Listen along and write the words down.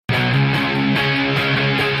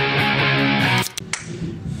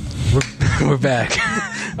We're back.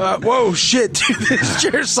 Whoa, shit, dude, this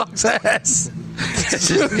chair sucks ass.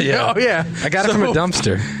 Yeah. Oh, yeah. I got it from a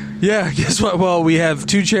dumpster. Yeah, guess what? Well, we have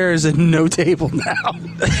 2 chairs and no table now.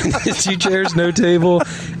 2 chairs, no table.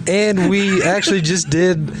 And we actually just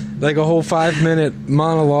did like a whole 5-minute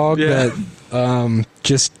monologue that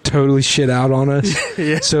just totally shit out on us.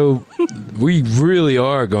 Yeah. So we really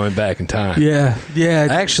are going back in time. Yeah.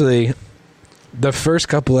 Actually, the first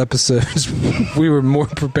couple episodes, we were more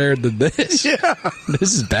prepared than this. Yeah.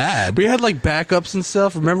 This is bad. We had like backups and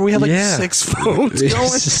stuff. Remember, we had like 6 phones going.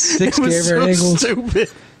 6 it was camera angles. Stupid.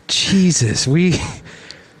 Jesus,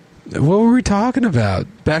 what were we talking about?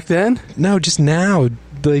 Back then? No, just now.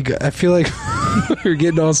 Like, I feel like we were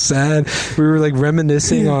getting all sad. We were like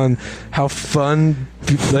reminiscing on how fun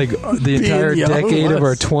like the entire decade of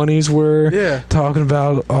our 20s were. Yeah. Talking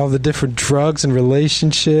about all the different drugs and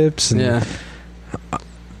relationships and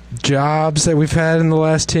jobs that we've had in the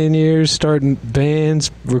last 10 years, starting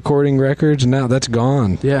bands, recording records, and now that's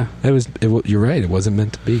gone. Yeah. You're right. It wasn't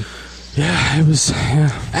meant to be. Yeah, it was. Yeah.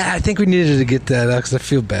 I think we needed to get that out because I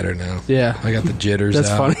feel better now. Yeah. I got the jitters That's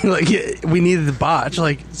out. funny. Like, we needed the botch.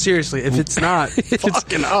 Like, seriously, if it's not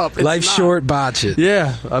fucking up, it's Life not. short, botch it.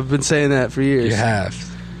 Yeah, I've been saying that for years. You have.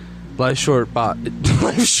 Life short,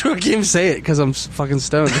 Life short, can't even say it because I'm fucking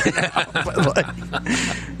stoned. But, like,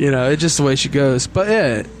 it's just the way she goes. But,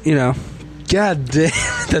 yeah, God damn,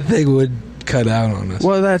 that thing would cut out on us.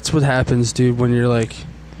 Well, that's what happens, dude, when you're like...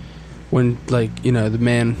 When, like, the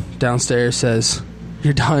man downstairs says,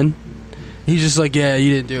 "You're done," he's just like, "Yeah,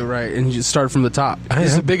 you didn't do it right," and you just start from the top.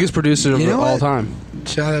 He's the biggest producer of all time.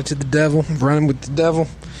 Shout out to the devil, running with the devil.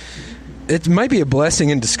 It might be a blessing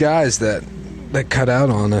in disguise that cut out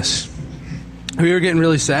on us. We were getting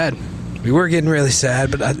really sad. We were getting really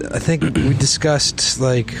sad, but I think we discussed,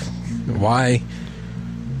 like, why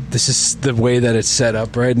this is the way that it's set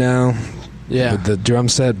up right now. Yeah. With the drum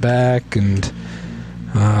set back and...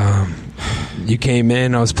 you came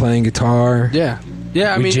in, I was playing guitar. Yeah,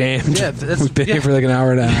 I we mean, jammed. Yeah, we've been here for like an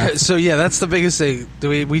hour and a half. So yeah, that's the biggest thing.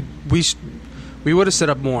 We would have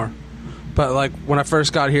set up more, but like when I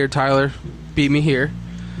first got here, Tyler beat me here,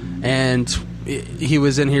 and he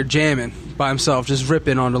was in here jamming by himself, just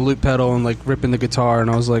ripping on the loop pedal and like ripping the guitar,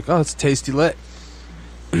 and I was like, oh, it's a tasty lick.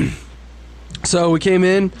 So we came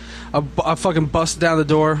in, I fucking busted down the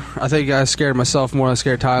door. I think I scared myself more than I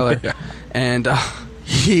scared Tyler, Yeah. and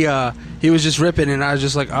he was just ripping, and I was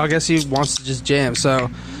just like, oh, I guess he wants to just jam.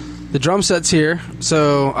 So the drum set's here,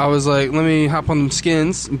 so I was like, let me hop on them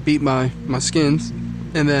skins and beat my skins,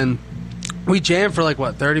 and then we jammed for like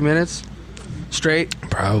 30 minutes straight,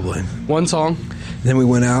 Probably. one song. Then we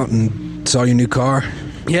went out and saw your new car.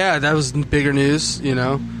 Yeah, that was bigger news,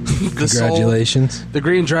 Congratulations. The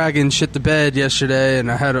Green Dragon shit the bed yesterday,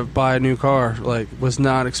 and I had to buy a new car. Like, was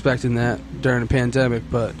not expecting that during a pandemic,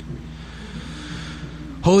 but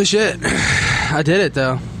holy shit, I did it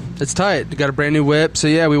though. It's tight. Got a brand new whip. So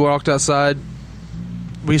yeah, we walked outside.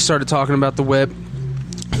 We started talking about the whip.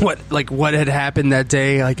 What had happened that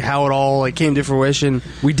day, like how it all came to fruition.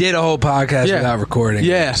 We did a whole podcast without recording.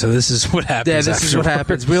 Yeah. So this is what happens. Yeah, this is what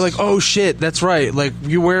happens. We were like, oh shit, that's right. Like,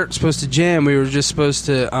 you weren't supposed to jam. We were just supposed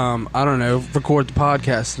to, record the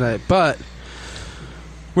podcast tonight. But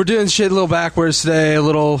we're doing shit a little backwards today, a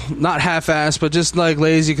little not half-assed, but just like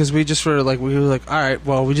lazy because we just were like, all right,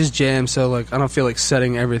 well, we just jammed, so like I don't feel like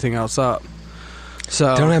setting everything else up.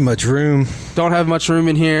 So don't have much room. Don't have much room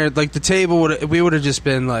in here. Like the table we would have just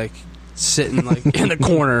been like sitting like in the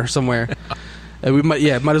corner somewhere. And we might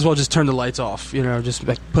as well just turn the lights off. Just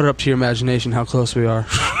like, put it up to your imagination how close we are.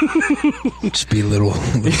 Just be little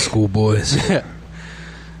schoolboys. Yeah.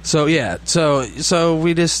 So yeah, so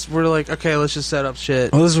we're like, okay, let's just set up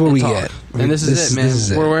shit. Well, this is what we talk. get, and this is it,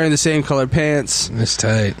 man. We're wearing the same colored pants. It's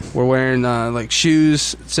tight. We're wearing like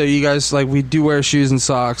shoes. So you guys we do wear shoes and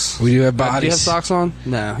socks. We do have bodies. Do you have socks on?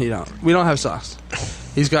 No, you don't. We don't have socks.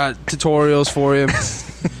 He's got tutorials for you.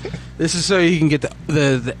 This is so you can get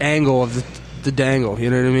the angle of the dangle. You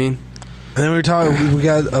know what I mean? And then we were talking. We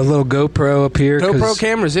got a little GoPro up here. GoPro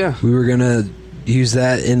cameras, yeah. We were gonna use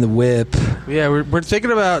that in the whip. Yeah, we're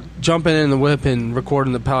thinking about jumping in the whip and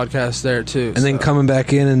recording the podcast there too, and then coming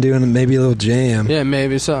back in and doing maybe a little jam. Yeah,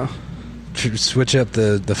 maybe so. Switch up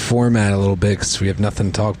the format a little bit because we have nothing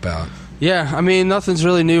to talk about. Yeah, I mean nothing's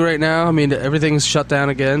really new right now. I mean everything's shut down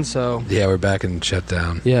again, so yeah, we're back in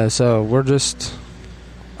shutdown. Yeah, so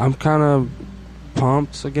I'm kind of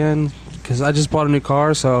pumped again because I just bought a new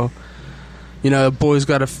car, so boys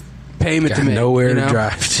got a payment to make. Nowhere to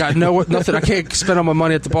drive. Got nothing. I can't spend all my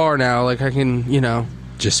money at the bar now. Like I can,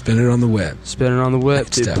 just spend it on the whip. Spend it on the whip.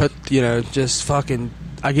 Dude, put just fucking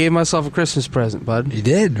I gave myself a Christmas present, bud. You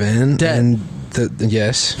did, man. Debt. And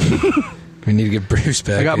yes. We need to get Bruce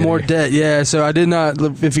back. I got more debt, yeah. So I did not,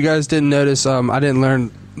 if you guys didn't notice, I didn't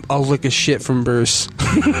learn a lick of shit from Bruce.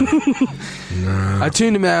 No. I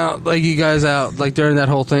tuned him out, like you guys out, like during that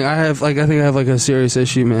whole thing. I think I have like a serious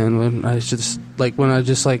issue, man. When I just like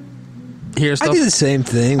hear stuff, I do the same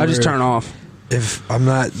thing. I just turn off. If I'm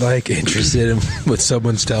not like interested in what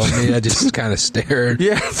someone's telling me, I just kind of stare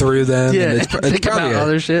through them. Yeah, and it's probably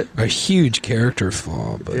other shit. A huge character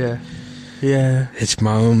flaw, but yeah, it's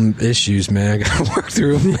my own issues, man. I gotta work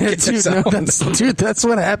through them. Yeah, that's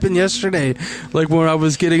what happened yesterday. Like when I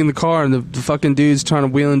was getting in the car and the fucking dude's trying to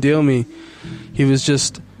wheel and deal me, he was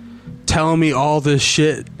just telling me all this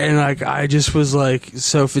shit, and like I just was like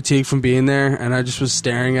so fatigued from being there, and I just was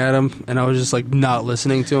staring at him, and I was just like not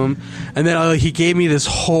listening to him, and then he gave me this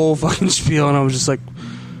whole fucking spiel, and I was just like,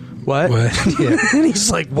 what? Yeah. And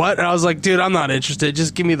he's like, what? And I was like, dude, I'm not interested,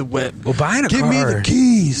 just give me the whip. Well, give me the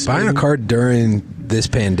keys. Buying a car during this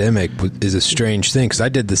pandemic is a strange thing, because I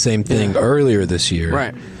did the same thing earlier this year,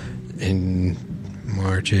 right? In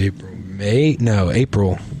March,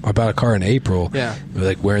 April. I bought a car in April. Yeah.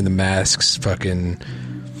 Like wearing the masks, fucking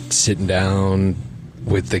sitting down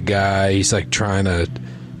with the guy. He's like trying to,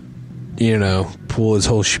 pull his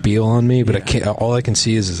whole spiel on me, but I can't. All I can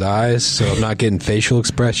see is his eyes, so I'm not getting facial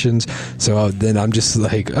expressions. So then I'm just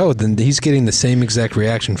like, oh, then he's getting the same exact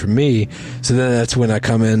reaction from me. So then that's when I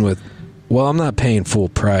come in with, well, I'm not paying full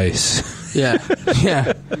price. Yeah.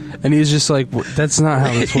 And he's just like, that's not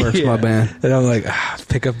how this works, my man. And I'm like,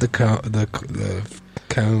 pick up the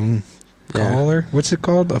cone caller. What's it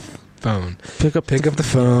called? A phone. Pick up the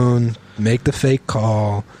phone. Make the fake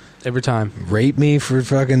call. Every time. Rate me for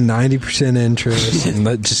fucking 90% interest and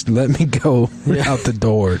let me go out the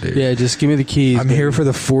door, dude. Yeah, just give me the keys. I'm here for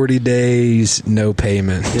the 40 days, no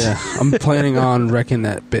payment. Yeah, I'm planning on wrecking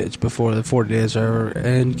that bitch before the 40 days are over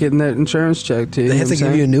and getting that insurance check too. They have to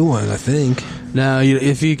give you a new one, I think. No,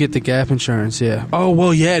 if you get the gap insurance, yeah. Oh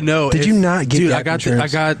well, yeah, no. Did you not get gap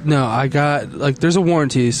insurance? I got like there's a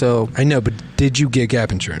warranty, so I know, but did you get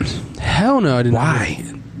gap insurance? Hell no, I didn't. Why?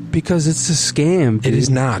 Because it's a scam, dude. It is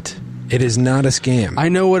not. It is not a scam. I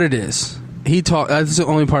know what it is. That's the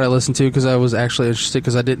only part I listened to because I was actually interested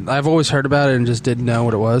because I've always heard about it and just didn't know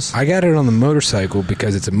what it was. I got it on the motorcycle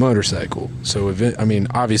because it's a motorcycle. So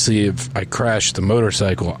obviously if I crash the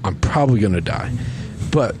motorcycle, I'm probably going to die.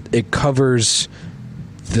 But it covers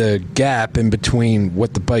the gap in between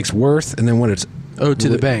what the bike's worth and then what it's owed to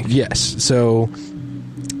the bank. Yes. So,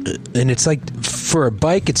 and it's like for a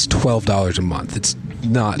bike, it's $12 a month. It's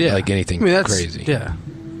not like anything crazy. Yeah.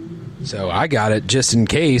 So I got it just in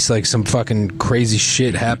case like some fucking crazy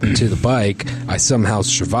shit happened to the bike. I somehow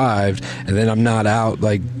survived, and then I'm not out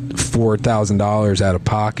like $4,000 out of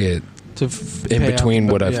pocket in between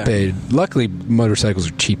what I've paid. Luckily, motorcycles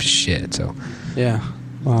are cheap as shit. So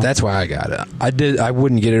that's why I got it. I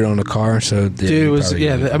wouldn't get it on a car. So dude, it was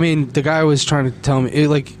I mean, the guy was trying to tell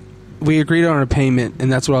me we agreed on a payment,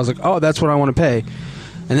 and that's what I was like. Oh, that's what I want to pay.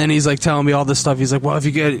 And then he's like telling me all this stuff. He's like, well, if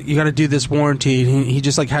you got to do this warranty. And he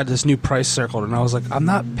just like had this new price circled. And I was like, I'm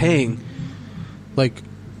not paying like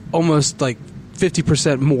almost like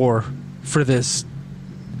 50% more for this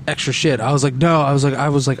extra shit. I was like, no. I was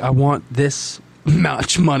like, I want this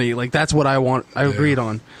much money. Like that's what I want. I agreed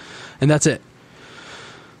on. And that's it.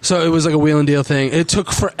 So it was like a wheel and deal thing. It took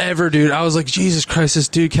forever, dude. I was like, Jesus Christ, this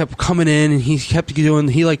dude kept coming in and he kept doing,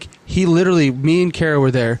 he literally, me and Kara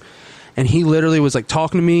were there. And he literally was like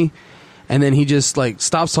talking to me, and then he just like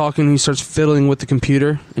stops talking and he starts fiddling with the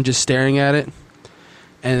computer and just staring at it.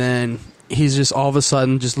 And then he's just all of a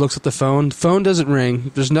sudden just looks at the phone. The phone doesn't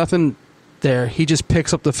ring. There's nothing there. He just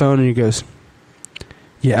picks up the phone and he goes,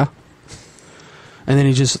 yeah. And then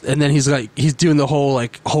he's like, he's doing the whole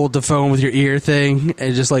like hold the phone with your ear thing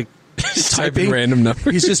and just like typing random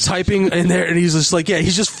numbers. He's just typing in there and he's just like, yeah,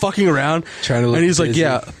 he's just fucking around. Trying to look and he's busy. Like,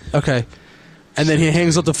 yeah, okay. And then he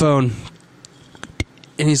hangs up the phone,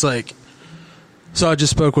 and he's like, so I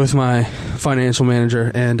just spoke with my financial manager,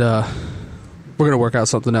 and we're going to work out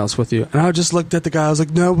something else with you. And I just looked at the guy. I was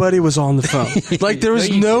like, nobody was on the phone. Like, there was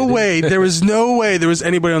no way there was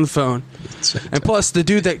anybody on the phone. And plus, the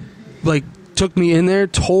dude that, like, took me in there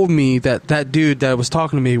told me that dude that was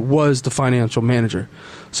talking to me was the financial manager.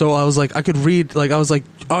 So I was like, I could read, like, I was like,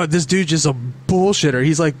 oh, this dude's just a bullshitter.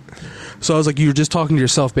 He's like, so I was like, you were just talking to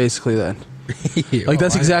yourself basically then. Like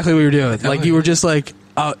that's exactly what you were doing. Like you were just like,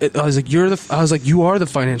 I was like, you are the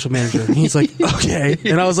financial manager. And he's like, okay.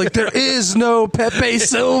 And I was like, there is no Pepe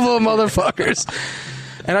Silva, motherfuckers.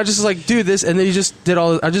 And I just was like, dude, this. And then he just did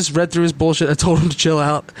I just read through his bullshit. I told him to chill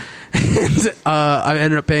out, and I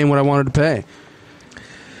ended up paying what I wanted to pay.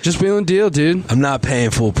 Just wheel and deal, dude. I'm not paying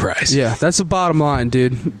full price. Yeah, that's the bottom line,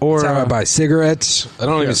 dude. Or that's how I buy cigarettes. I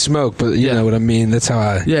don't even smoke, but you know what I mean. That's how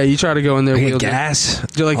I. Yeah, you try to go in there. I get gas.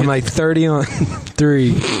 Like I'm like 30 on 3.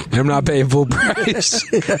 And I'm not paying full price.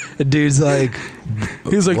 The dude's like,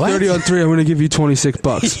 he's like, what? 30 on 3. I'm going to give you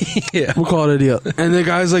 $26. Yeah, we'll call it a deal. And the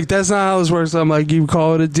guy's like, that's not how this works. I'm like, you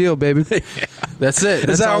call it a deal, baby. That's it.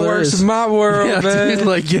 That's how it works in my world, man. Dude,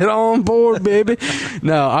 like, get on board, baby.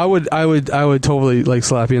 No, I would totally like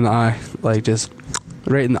slap you in the eye, like just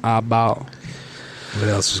right in the eyeball. What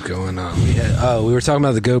else was going on? We were talking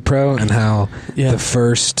about the GoPro and how the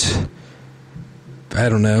first, I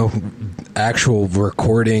don't know, actual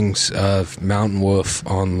recordings of Mountainwolf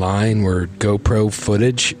online were GoPro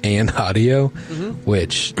footage and audio,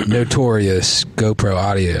 which notorious GoPro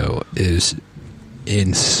audio is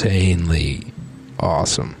insanely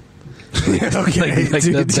awesome. Okay,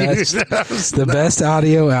 the best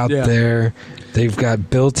audio out there. They've got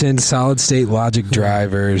built-in solid-state logic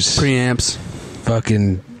drivers, preamps.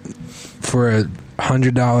 Fucking for a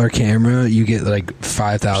 $100 camera, you get like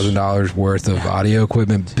 $5,000 worth of audio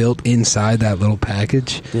equipment built inside that little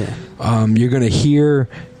package. Yeah, you're gonna hear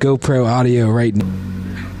GoPro audio right now.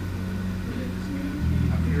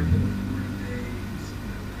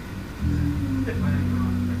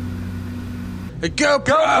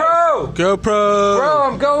 GoPro! Bro,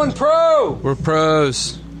 I'm going pro! We're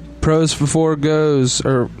pros. Pros before it goes.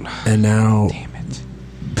 And now... Damn it.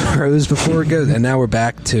 Pros before it goes. And now we're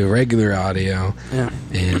back to regular audio. Yeah.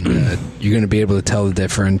 And you're going to be able to tell the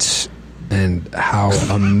difference and how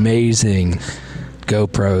amazing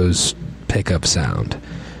GoPros pick up sound.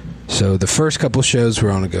 So the first couple shows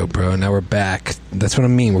were on a GoPro, and now we're back. That's what I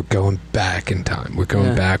mean. We're going back in time. We're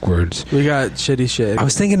going backwards. We got shitty shit. I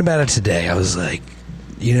was thinking about it today. I was like,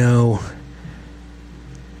 you know,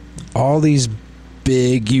 all these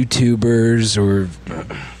big YouTubers or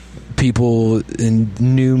people in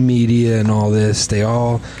new media and all this, they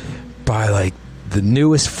all buy like the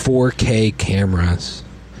newest 4K cameras.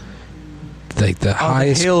 Like the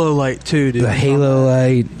highest, the Halo light too, dude. The Halo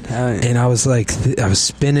light, and I was like, I was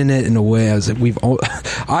spinning it in a way. I was like,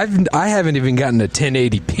 I haven't even gotten a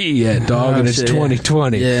 1080p yet, dog, and it's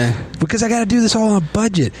 2020. Yeah, because I got to do this all on a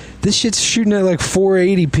budget. This shit's shooting at like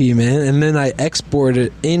 480p, man, and then I export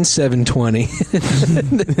it in 720.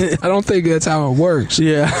 I don't think that's how it works.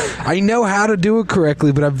 Yeah, I know how to do it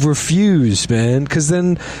correctly, but I've refused, man, because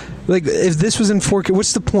then. Like, if this was in 4K,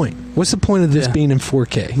 what's the point? What's the point of this being in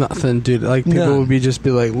 4K? Nothing, dude. Like, people would just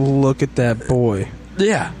be like, look at that boy.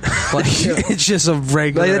 Yeah. Like, it's just a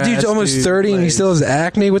regular like, that dude's almost 30 and he still has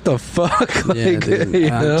acne? What the fuck? Like, yeah, dude. You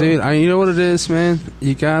know? Dude, you know what it is, man?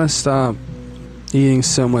 You gotta stop eating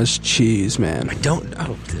so much cheese, man.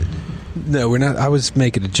 No, we're not. I was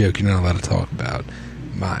making a joke. You're not allowed to talk about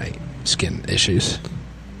my skin issues.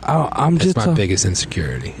 It's my biggest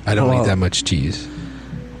insecurity. I don't eat that much cheese.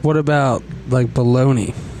 What about like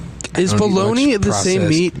bologna? Is bologna the same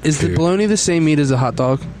meat? Is the bologna the same meat as a hot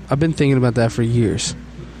dog? I've been thinking about that for years.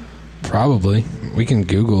 Probably. We can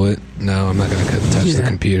Google it. No, I'm not going to touch the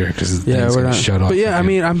computer because the thing's going to shut off. But yeah, I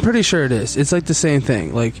mean, I'm pretty sure it is. It's like the same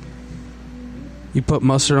thing. Like, you put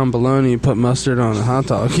mustard on bologna, you put mustard on a hot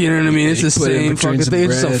dog. You know what I mean? It's the same fucking thing.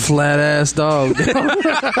 It's just a flat ass dog.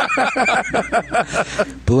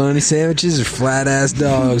 Bologna sandwiches or flat ass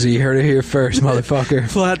dogs? You heard it here first, motherfucker.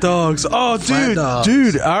 Flat dogs. Oh, dude.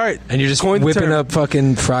 Dude, all right. And you're just whipping up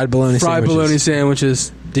fucking fried bologna sandwiches. Fried bologna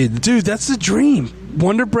sandwiches. Dude, that's the dream.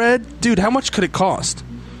 Wonder Bread? Dude, how much could it cost?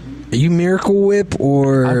 Are you Miracle Whip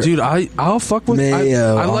or... dude, I'll fuck with...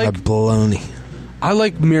 mayo on a bologna. I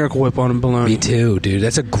like Miracle Whip on a bologna. Me too, dude.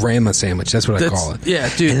 That's a grandma sandwich. That's what I call it.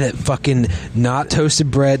 Yeah, dude. And that fucking not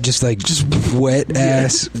toasted bread, just wet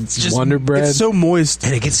ass Wonder Bread. It's so moist.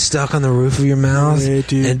 And it gets stuck on the roof of your mouth. Yeah,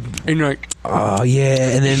 dude. And you're like... Oh,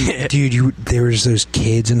 yeah. And then, dude, there was those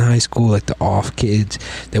kids in high school, like the off kids,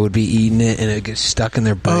 that would be eating it and it would get stuck in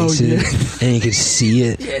their braces. And you could see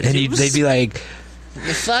it. Yeah, and they'd be like...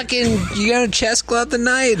 you got a chest club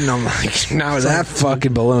tonight? And I'm like, no, that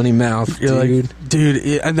fucking bologna mouth, dude. Like,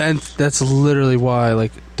 dude, and then that's literally why,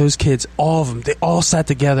 like, those kids, all of them, they all sat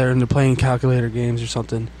together and they're playing calculator games or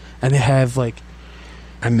something. And they have, like...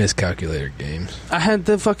 I miss calculator games. I had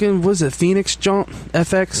the fucking, what was it, Phoenix Jaunt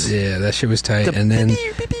FX? Yeah, that shit was tight. And then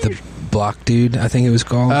the Block Dude, I think it was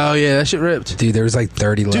called. Oh, yeah, that shit ripped. Dude, there was like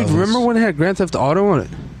 30 levels. Dude, remember when it had Grand Theft Auto on it?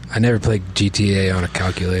 I never played GTA on a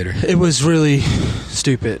calculator. It was really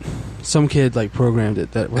stupid. Some kid like programmed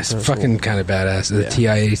it. That's fucking kind of badass. The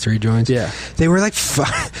TI-83 joints. Yeah, they were like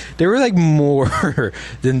more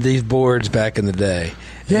than these boards back in the day.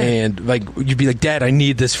 Yeah. And like you'd be like, Dad, I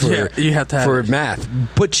need this for you have to have for math,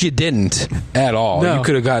 but you didn't at all. No. You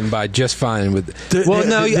could have gotten by just fine with.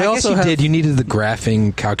 I guess you did. You needed the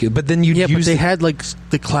graphing calculator, but then but they had like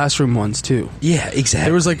the classroom ones too. Yeah, exactly.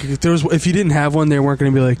 There was if you didn't have one, they weren't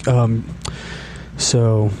going to be like,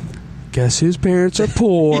 so. Guess whose parents are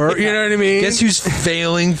poor? You know what I mean? Guess who's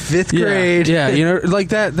failing 5th grade? Yeah, you know, like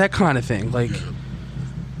that kind of thing. Like,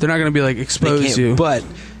 they're not going to be like expose you, but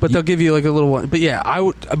they'll give you like a little one. But yeah, I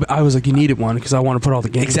was like, you needed one because I want to put all the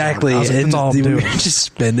games. Exactly, on. I was like, that's all I'm doing. We were just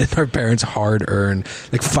spending our parents' hard-earned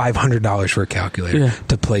like $500 for a calculator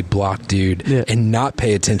to play Block Dude and not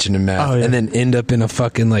pay attention to math, and then end up in a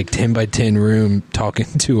fucking like 10x10 room talking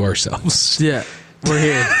to ourselves. Yeah. We're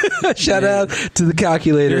here. Shout out to the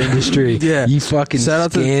calculator industry. Yeah. You fucking shout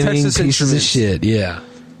out to the Texas pieces of shit. Yeah.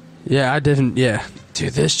 Yeah, I didn't. Yeah.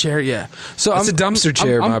 Dude, this chair, yeah. So it's a dumpster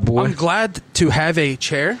chair, my boy. I'm glad to have a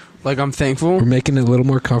chair. Like, I'm thankful. We're making it a little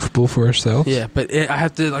more comfortable for ourselves. Yeah, but I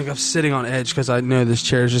have to, like, I'm sitting on edge because I know this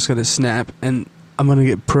chair is just going to snap and I'm going to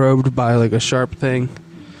get probed by, like, a sharp thing.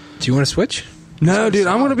 Do you want to switch? No, dude,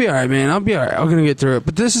 I'm going to be all right, man. I'll be all right. I'm going to get through it.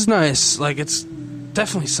 But this is nice. Like, it's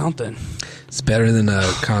definitely something. It's better than a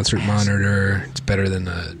concert monitor. It's better than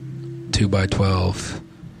a 2x12.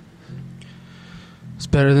 It's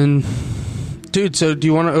better than... Dude, so do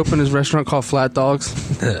you want to open his restaurant called Flat Dawgs?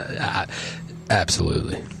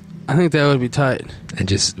 Absolutely. I think that would be tight. And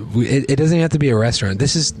just... It doesn't have to be a restaurant.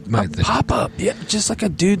 This is my thing. Pop-up. Yeah, just like a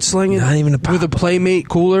dude slinging... Not even a pop-up. With a Playmate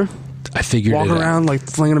cooler. I figured it out. Walk around, like,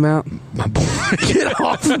 flinging them out. My boy. Get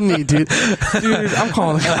off of me, dude. Dude, I'm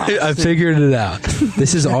calling the cops. I figured it out.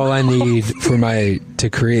 This is all I need for to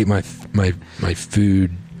create my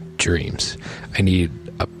food dreams. I need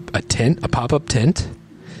a tent, a pop-up tent,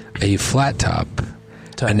 a flat top,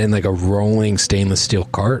 and then, like, a rolling stainless steel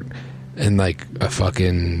cart, and, like, a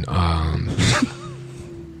fucking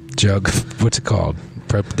jug. What's it called?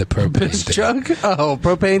 The propane jug? Oh,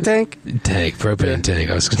 propane tank? Propane tank.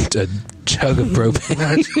 I was a jug of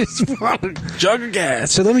propane. Jug of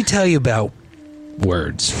gas. So let me tell you about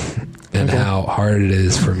words and how hard it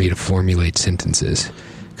is for me to formulate sentences.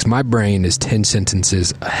 Because my brain is 10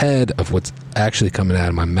 sentences ahead of what's actually coming out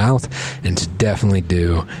of my mouth, and it's definitely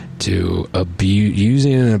due to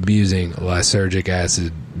using and abusing lysergic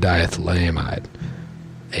acid diethylamide,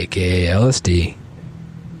 a.k.a. LSD,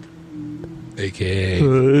 aka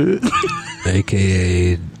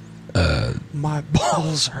my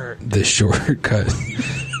balls hurt. The shortcut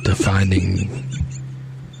to finding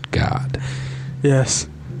God. Yes.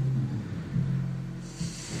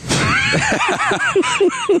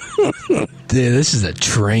 Dude, this is a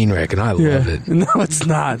train wreck, and I love it. No, it's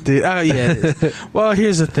not, dude. Oh, yeah, it is. Well,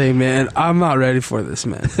 here's the thing, man. I'm not ready for this,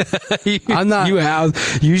 man. I'm not.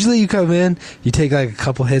 Usually you come in, you take like a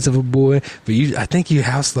couple hits of a boy, but I think you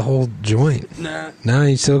house the whole joint. Nah. No,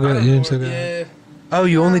 you still got it. Yeah. Oh,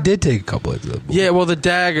 you only did take a couple hits of the boy. Yeah, well, the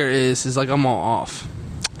dagger is like I'm all off.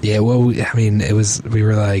 Yeah, well, we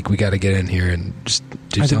were like, we got to get in here and just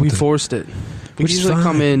do something. We forced it. We usually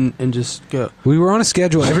come in and just go. We were on a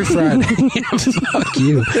schedule every Friday. Fuck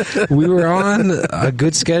you. We were on a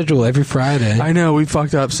good schedule every Friday. I know, we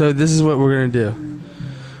fucked up. So this is what we're going to do.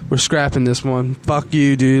 We're scrapping this one. Fuck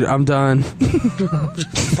you, dude. I'm done.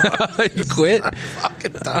 You quit? I'm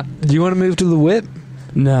fucking done. Do you want to move to the whip?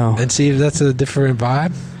 No. And see if that's a different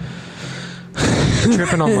vibe?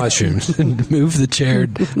 Tripping on mushrooms and move the chair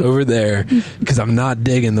over there because I'm not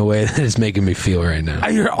digging the way that it's making me feel right now.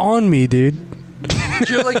 You're on me, dude.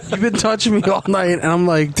 You're like, you've been touching me all night, and I'm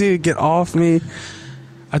like, dude, get off me.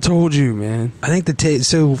 I told you, man. I think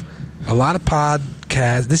so a lot of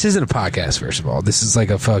podcasts. This isn't a podcast, first of all. This is like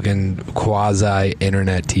a fucking quasi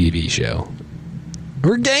internet TV show.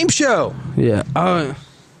 We're a game show. Yeah.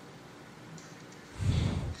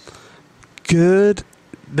 Good.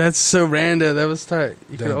 That's so random. That was tight.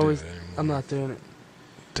 You could always. I'm not doing it.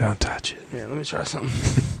 Don't touch it. Yeah, let me try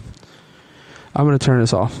something. I'm gonna turn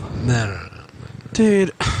this off. No.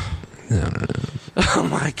 Dude. No. Oh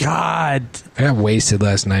my god. I got wasted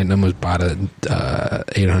last night and almost bought a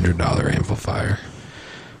 $800 amplifier.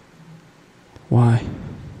 Why?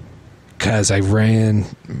 Because I ran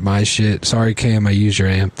my shit. Sorry, Cam, I used your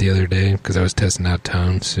amp the other day because I was testing out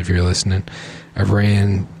tones, if you're listening. I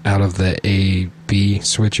ran out of the A-B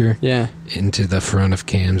switcher into the front of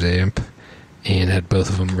Cam's amp and had both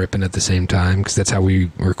of them ripping at the same time because that's how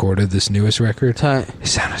we recorded this newest record. Tight. It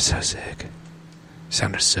sounded so sick.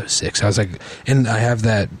 So I was like, and I have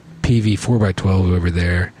that PV 4x12 over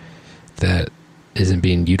there that isn't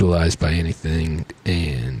being utilized by anything,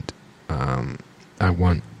 and I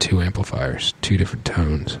want 2 amplifiers, 2 different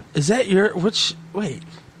tones. Is that your... Wait.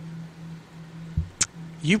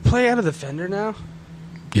 You play out of the Fender now?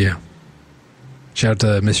 Yeah. Shout out to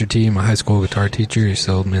Mr. T, my high school guitar teacher. He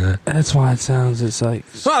sold me that. That's why it sounds... It's like...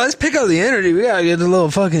 Well, let's pick up the energy. We gotta get the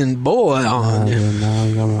little fucking boy on. No,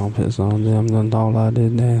 you got me on piss on. I'm done all I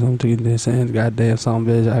did. I'm taking this and goddamn some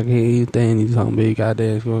bitch. I can't eat anything. Something big.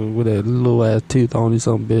 Goddamn with that little ass tooth on you,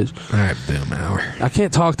 some bitch. All right, boom hour. I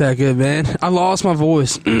can't talk that good, man. I lost my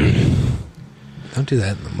voice. Don't do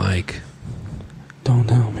that in the mic. Don't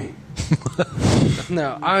tell me.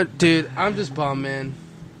 No, dude, I'm just bummed, man.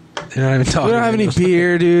 You're not even talking. We don't have any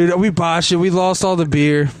beer, dude. We botched it. We lost all the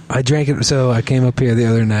beer. I drank it. So I came up here the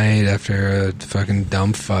other night after a fucking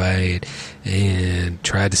dumb fight and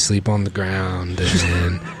tried to sleep on the ground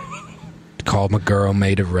and called my girl,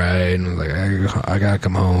 made it right, and was like, I gotta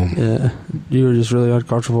come home. Yeah, you were just really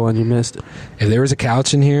uncomfortable and you missed it. If there was a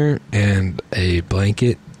couch in here and a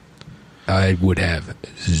blanket, I would have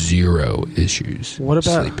 0 issues. What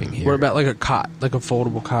about sleeping here? What about like a cot, like a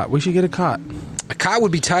foldable cot? We should get a cot. A cot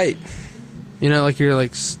would be tight. You know, like your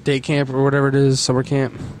like state camp or whatever it is, summer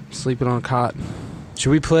camp, sleeping on a cot.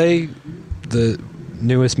 Should we play the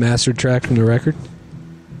newest mastered track from the record?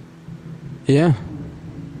 Yeah.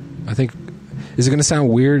 I think... Is it going to sound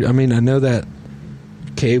weird? I mean, I know that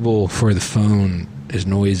cable for the phone is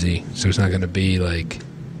noisy, so it's not going to be like...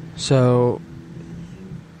 So...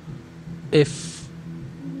 If...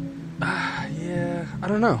 yeah, I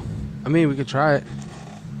don't know. I mean, we could try it.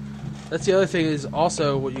 That's the other thing is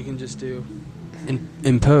also what you can just do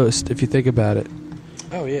in post, if you think about it.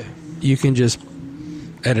 Oh, yeah. You can just...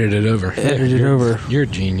 Edit it over. Edit it over. You're a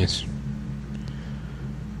genius.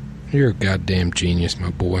 You're a goddamn genius,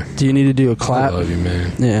 my boy. Do you need to do a clap? I love you,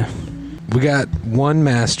 man. Yeah. We got one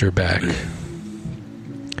master back.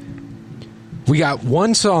 We got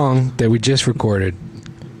one song that we just recorded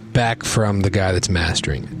back from the guy that's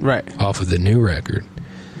mastering it. Right. Off of the new record.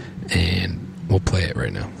 And we'll play it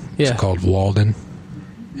right now. Yeah. It's called Walden.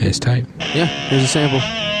 And it's tight. Yeah, here's a sample.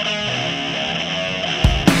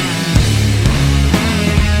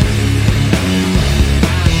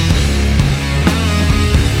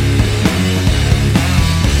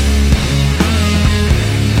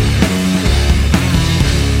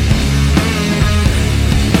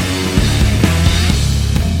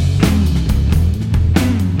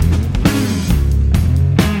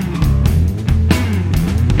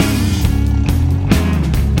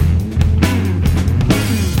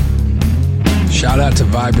 Shout out to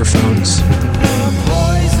vibraphones.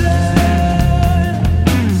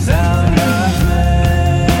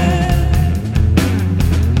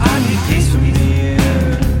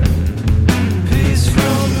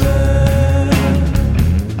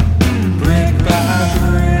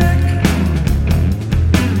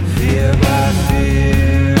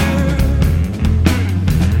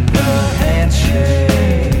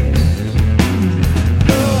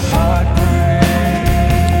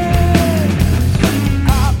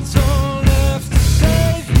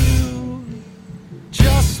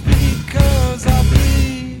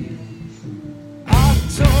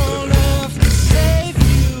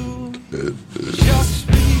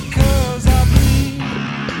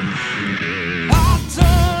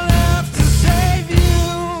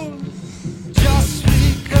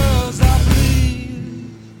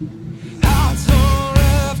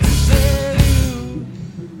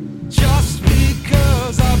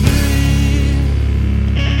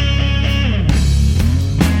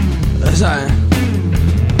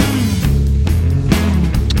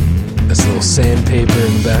 That's a little sandpaper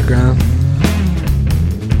in the background.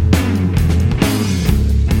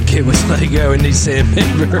 Kid was let go and need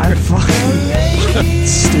sandpaper. I fucking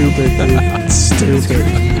stupid, dude.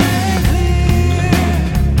 Stupid.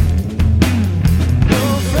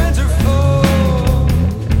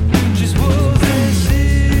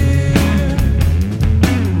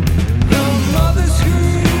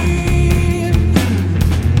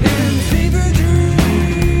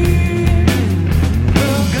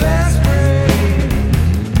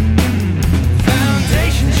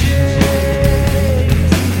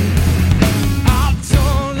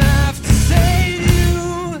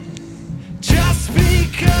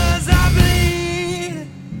 Because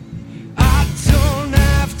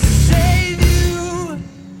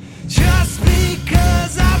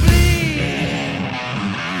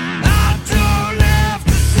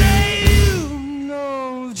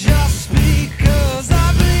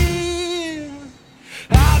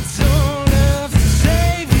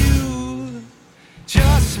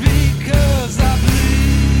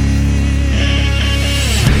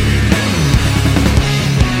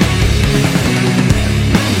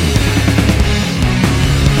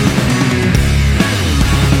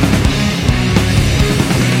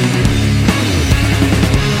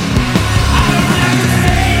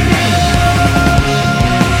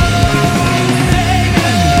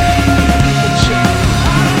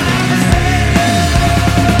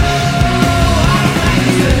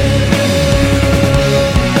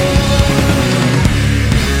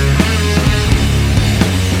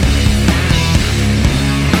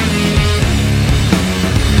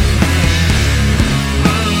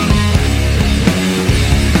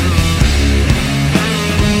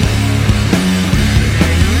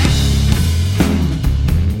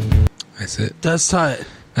it. That's tight.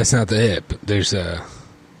 That's not the hit, but there's 3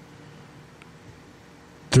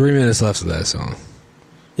 minutes left of that song.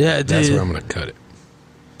 Yeah, dude. That's where I'm going to cut it.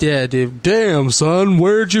 Yeah, dude. Damn, son,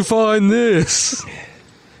 where'd you find this?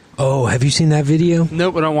 Oh, have you seen that video?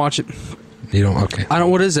 Nope, I don't watch it. You don't? Okay. I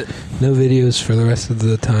don't. What is it? No videos for the rest of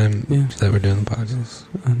the time that we're doing the podcast.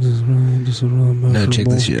 No, check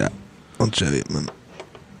this shit out. I'll show you, man.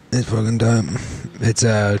 It's fucking time. It's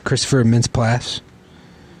Christopher Mintz-Plasse.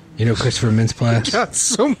 You know Christopher Mintz-Plasse? Got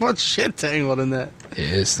so much shit tangled in that.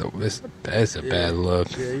 Yeah, that's a bad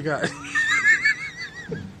look. Yeah, you got it.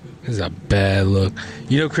 This is a bad look.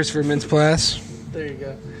 You know Christopher Mintz-Plasse? There you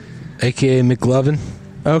go. A.K.A. McLovin?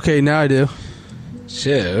 Okay, now I do.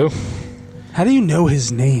 So... How do you know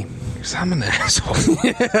his name? Because I'm an asshole.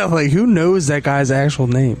 Yeah, like, who knows that guy's actual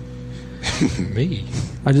name? Me.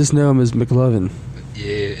 I just know him as McLovin.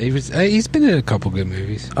 Yeah, he's been in a couple good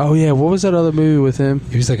movies. Oh, yeah, what was that other movie with him?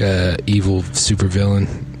 He was like a evil supervillain.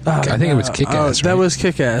 I think it was Kick-Ass, That right? was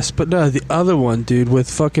Kick-Ass. But no, the other one, dude,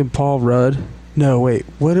 with fucking Paul Rudd. No, wait.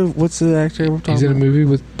 What's the actor we're talking about? He's in a movie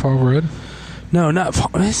with Paul Rudd? No, not Paul.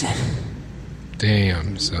 What is it?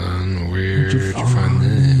 Damn, son. Where'd you find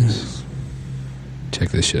this? Check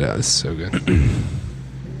this shit out. This is so good.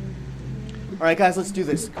 All right, guys, let's do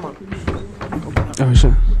this. Come on. Oh,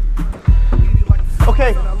 shit.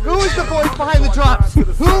 Okay, who is the voice behind the drops? Who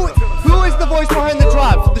is the voice behind the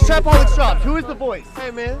drops? The Trapaholics drops. Who is the voice?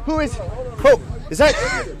 Hey, man. Who is? Oh, is that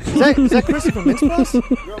Christopher Mintz-Plasse?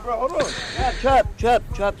 Bro, hold on. Yeah,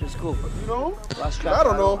 Trap is cool. You know? Last Trap. I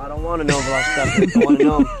don't know. I don't want to know the last Trap. I want to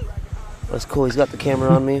know him. That's cool. He's got the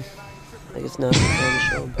camera on me. I guess now it's time to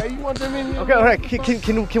show him. Hey, you want them in here? Okay, all right.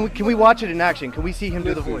 Can we watch it in action? Can we see him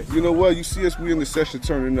do the voice? You know what? You see us, we in the session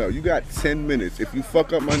turning up. You got 10 minutes. If you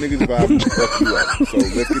fuck up my niggas vibe, I'm gonna fuck you up. So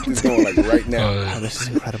let's get this going like right now. Oh, this is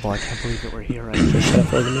incredible. I can't believe that we're here right now. Shut up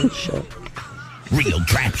for a minute. Shut up. Real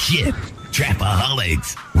trap shit.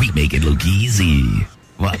 Trapaholics. We make it look easy.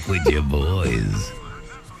 Walk with your boys.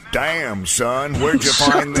 Damn, son, where'd you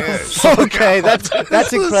find this? Okay, that's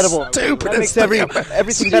incredible. Stupid. That makes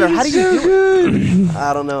everything better. How do you do it?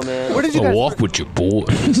 I don't know, man. Where did you guys Walk with your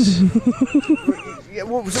boys.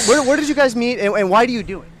 where did you guys meet, and why do you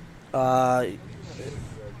do it?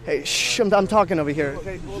 Hey, shh, I'm talking over here.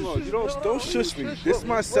 Okay, hold on. You don't shush me. This is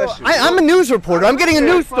my session. I'm a news reporter. I'm getting a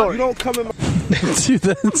news story. You don't come in my... Dude,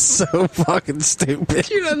 that's so fucking stupid.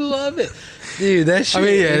 Dude, I love it. Dude, that shit. I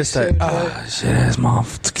mean, yeah, it's like, shit ass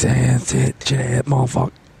motherfucker. Shit ass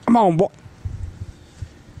motherfucker. Come on, boy.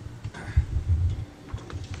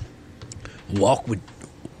 Walk with...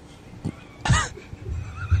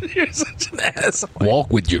 You're such an asshole. Walk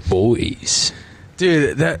with your boys.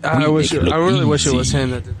 Dude, I really wish it was easy.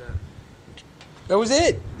 him that did that. That was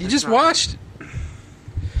it. You just watched.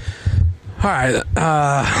 All right,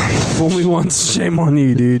 fool me once, shame on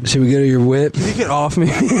you, dude. Should we go to your whip? Can you get off me?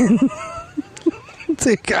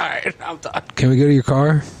 Take alright, I'm done. Can we go to your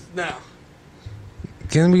car? No.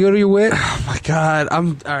 Can we go to your whip? Oh my god,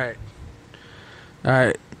 I'm alright.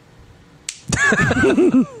 Alright.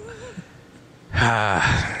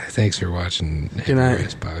 Thanks for watching Heavy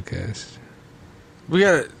Riffs Podcast. We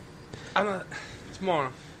got it.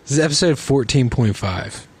 Tomorrow. This is episode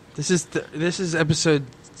 14.5. This is episode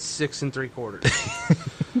 6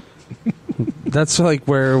 3/4. That's like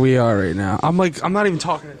where we are right now. I'm not even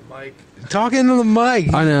talking to the mic. Talking to the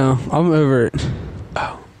mic. I know. I'm over it. Oh.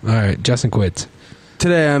 All right. Justin quits.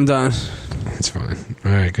 Today I'm done. That's fine.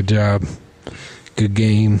 All right. Good job. Good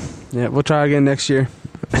game. Yeah, we'll try again next year.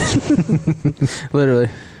 Literally.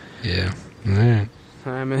 Yeah. All right.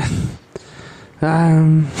 All right, man.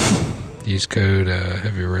 Use code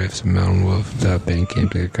Heavy Riffs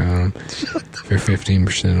Mountainwolf.bandcamp.com for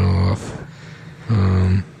 15% off.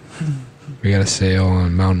 We got a sale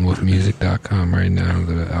on mountainwolfmusic.com right now.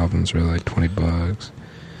 The albums are like $20.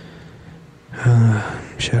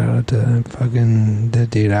 Shout out to fucking the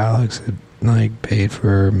dude Alex that like paid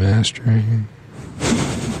for mastering.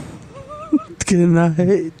 Good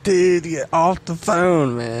night, dude. Get off the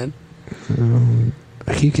phone, man.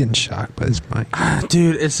 I keep getting shocked by this mic.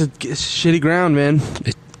 Dude, it's shitty ground, man.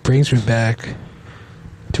 It brings me back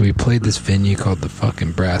to we played this venue called the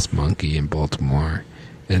fucking Brass Monkey in Baltimore,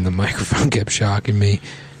 and the microphone kept shocking me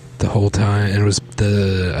the whole time. And it was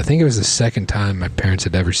I think it was the second time my parents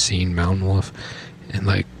had ever seen Mountainwolf, and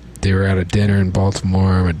like they were at a dinner in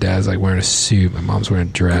Baltimore. My dad's like wearing a suit, my mom's wearing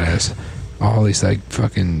a dress. All these like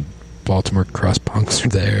fucking Baltimore crust punks are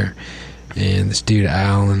there. And this dude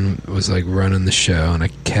Alan was like running the show, and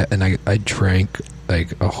I drank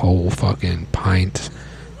like a whole fucking pint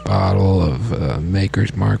bottle of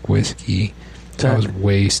Maker's Mark whiskey. So I was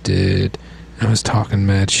wasted, I was talking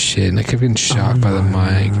mad shit, and I kept getting shocked by the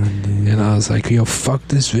mic. And I was like, yo, fuck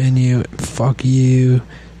this venue. Fuck you.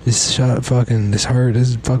 This hurt. This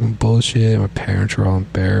is fucking bullshit. My parents were all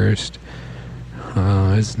embarrassed.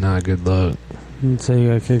 It's not a good look. So you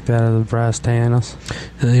got kicked out of the Brass Tanis?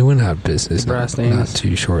 And they went out of business not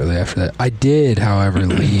too shortly after that. I did, however,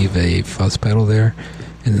 leave a fuzz pedal there.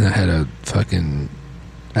 And then I had a fucking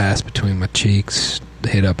ass between my cheeks,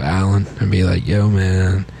 hit up Alan and be like, yo,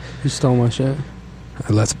 man. You stole my shit?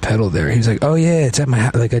 I left the pedal there. He was like, oh, yeah, it's at my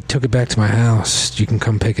house. Like, I took it back to my house. You can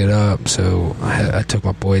come pick it up. So I took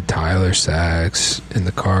my boy Tyler Sachs in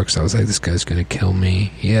the car because I was like, this guy's going to kill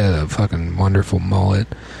me. He had a fucking wonderful mullet.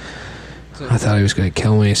 I thought he was going to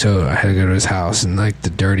kill me, so I had to go to his house and like the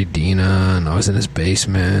Dirty Dina, and I was in his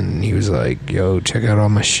basement, and he was like, yo, check out all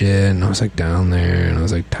my shit, and I was like down there, and I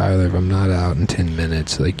was like, Tyler, if I'm not out in 10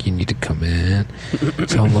 minutes, like, you need to come in.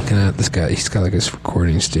 So I'm looking at this guy, he's got like this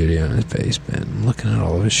recording studio in his basement. I'm looking at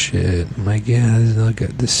all of his shit. I'm like, yeah,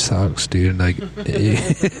 this sucks, dude. Like,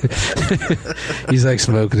 he's like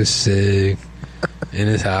smoking a cig in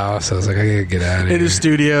his house. I was like, I gotta get out of here. In his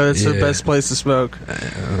studio, it's the best place to smoke.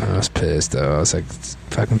 I was pissed though. I was like,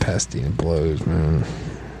 fucking Pasadena blows, man.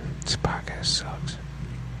 This podcast sucks.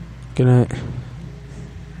 Good night.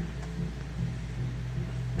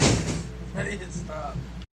 I need to stop.